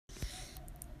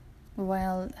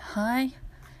Well, hi,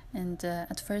 and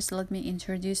at first let me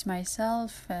introduce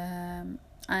myself.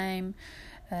 I'm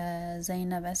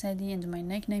Zainab Asadi, and my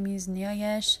nickname is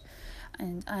Niayesh,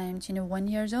 and I'm 21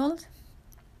 years old,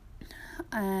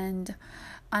 and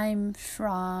I'm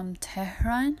from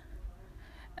Tehran,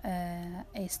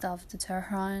 east of the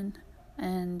Tehran,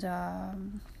 and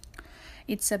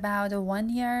it's about 1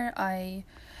 year I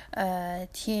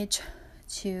teach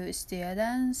to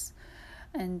students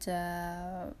and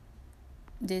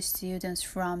the students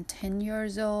from 10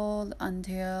 years old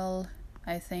until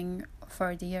I think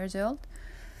 40 years old,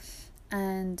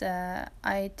 and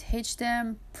I teach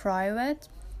them private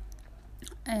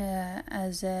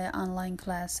as online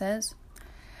classes,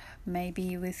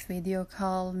 maybe with video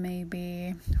call,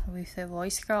 maybe with a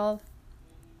voice call,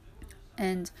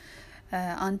 and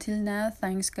until now,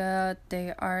 thanks God,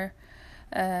 they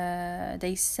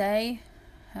say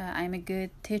I'm a good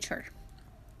teacher.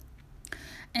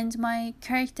 And my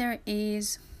character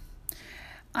is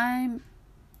I'm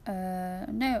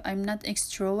no, I'm not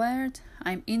extrovert.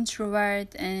 I'm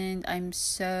introvert and I'm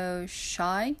so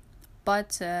shy.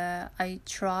 But I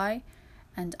try,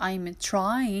 and I'm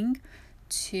trying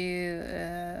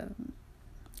to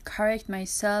correct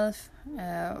myself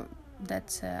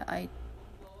that I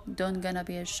don't gonna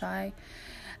be shy.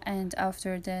 And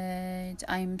after that,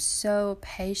 I'm so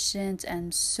patient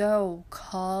and so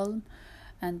calm,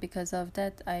 and because of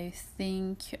that I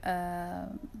think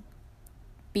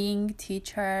being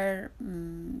teacher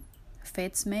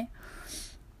fits me,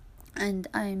 and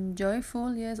I'm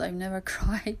joyful. Yes, I've never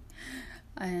cried,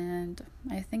 and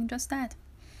I think just that.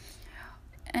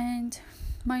 And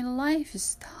my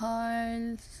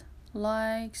lifestyle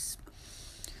likes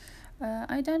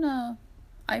I don't know,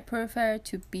 I prefer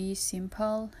to be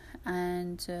simple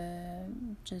and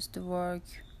just work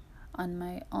on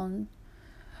my own,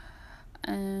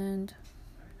 and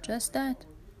just that.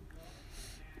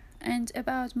 And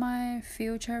about my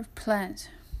future plans,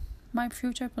 my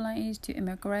future plan is to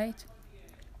immigrate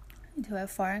to a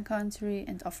foreign country,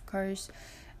 and of course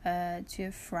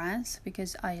to France,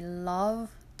 because I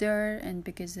love there, and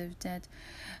because of that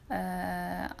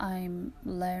I'm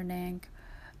learning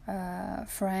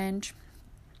French,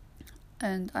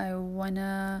 and I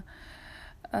wanna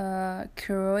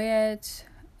create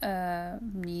a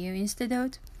new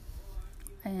institute.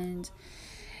 And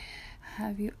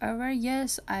have you ever?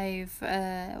 Yes, I've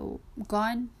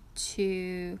gone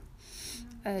to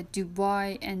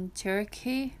Dubai and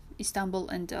Turkey, Istanbul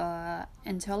and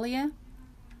Antalya,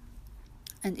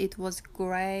 and it was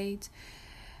great.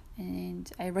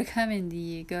 And I recommend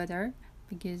you go there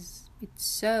because it's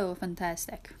so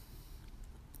fantastic.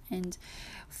 And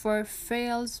for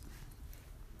fields,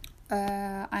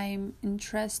 I'm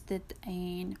interested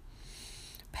in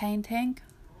painting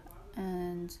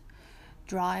and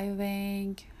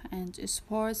driving and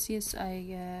sports. Yes,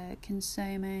 I can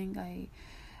swimming. I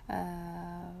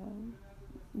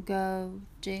go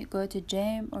to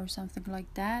gym or something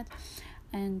like that.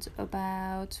 And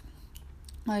about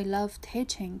I love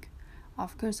teaching.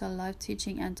 Of course, I love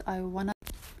teaching, and I wanna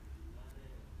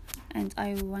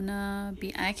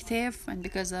be active, and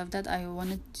because of that I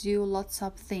wanna do lots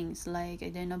of things, like I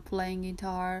don't know, playing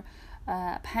guitar,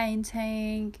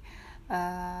 painting,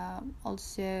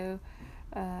 also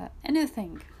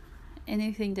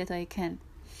anything that I can.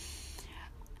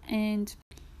 And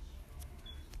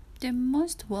the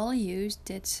most values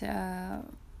that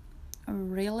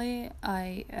really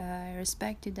I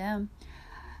respect to them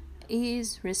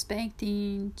is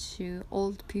respecting to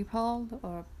old people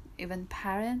or even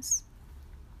parents,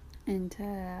 and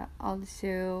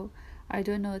also I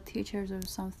don't know, teachers or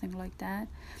something like that.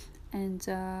 And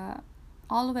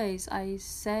always I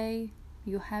say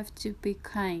you have to be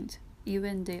kind,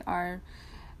 even they are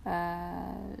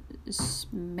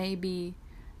maybe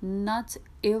not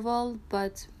evil,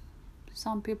 but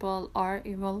some people are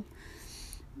evil,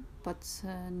 but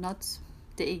not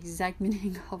the exact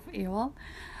meaning of evil.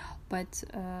 But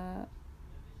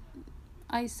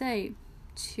I say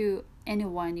to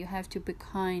anyone, you have to be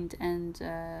kind and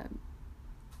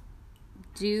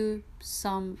do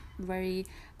some very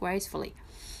gracefully.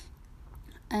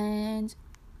 And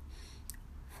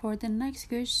for the next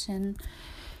question,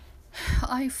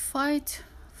 I fight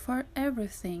for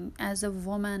everything as a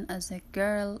woman, as a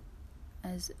girl,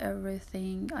 as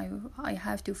everything. I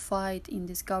have to fight in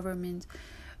this government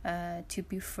to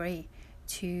be free,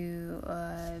 to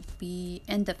be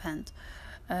independent,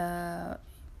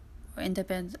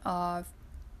 independent of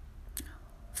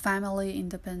family,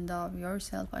 independent of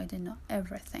yourself. I don't know,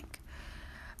 everything,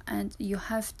 and you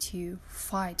have to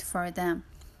fight for them.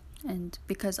 and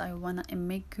because I wanna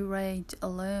immigrate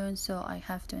alone, so I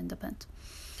have to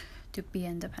be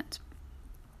independent.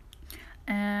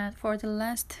 And for the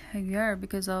last year,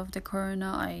 because of the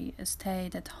corona, I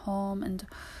stayed at home, and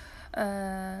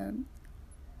uh,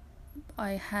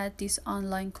 I had these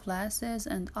online classes,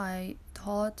 and I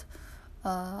taught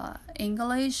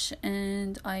English,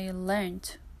 and I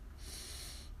learned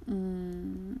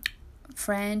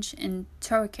French and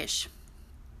Turkish.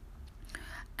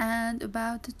 And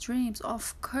about the dreams,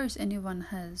 of course, anyone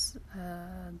has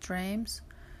dreams,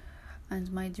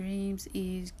 and my dreams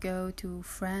is go to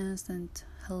France and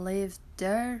live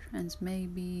there, and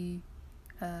maybe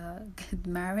get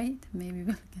married. Maybe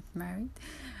we'll get married,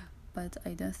 but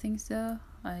I don't think so.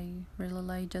 I really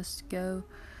like just go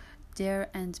there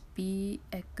and be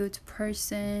a good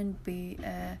person, be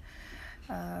a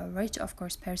rich, of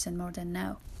course, person more than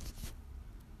now.